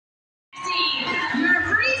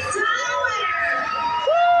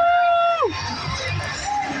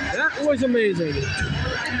was amazing.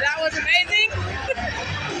 That was amazing?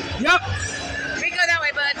 Yep. We go that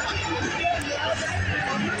way, bud.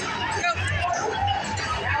 Go.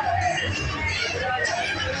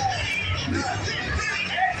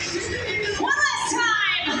 One last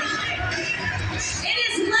time. It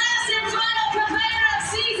is last and final provider of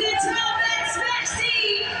season 12 Men's Match C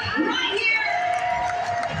right here.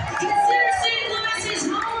 Consider St. Louis's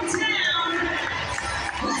hometown.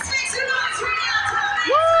 Let's make some noise right now,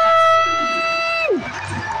 Thomas. Woo!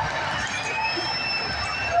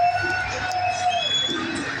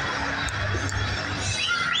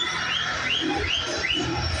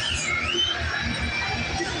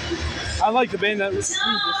 I like the band that sings this A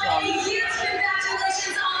song. huge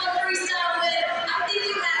congratulations on the freestyle win. I think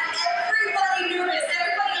you had everybody nervous,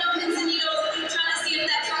 everybody on pins and needles, trying to see if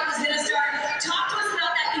that truck was going to start. Talk to us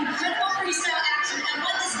about that incredible freestyle action and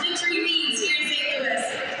what this victory means here in St. Louis.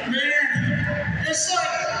 Man, it's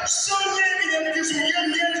like so negative because we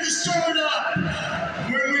couldn't get it to start up.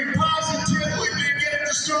 When we positively didn't get it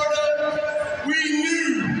to start up, we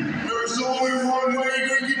knew there was only one way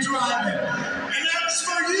we could drive it. And that was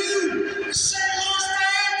for you, the St. Louis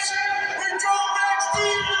fans. We drove back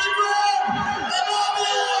Steve to the ground. I love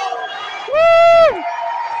you. Woo!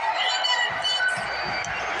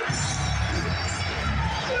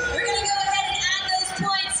 We're going to go ahead and add those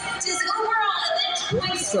points to his overall event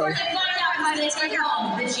point score and find out who's going to take home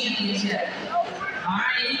the championship. All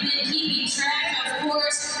right, you've been keeping track, of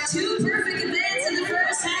course. 2 perfect events in the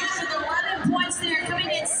first half with 11 points there, coming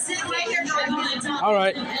in second right here. All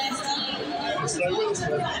right.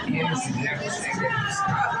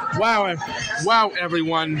 Wow,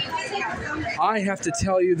 everyone. I have to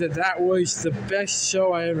tell you that was the best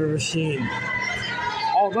show I've ever seen.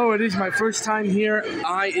 Although it is my first time here,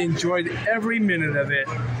 I enjoyed every minute of it.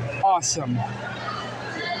 Awesome.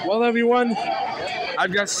 Well, everyone,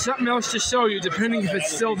 I've got something else to show you, depending if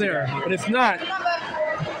it's still there. But if not,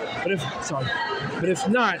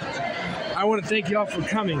 I want to thank you all for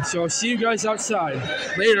coming. So I'll see you guys outside.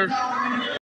 Later.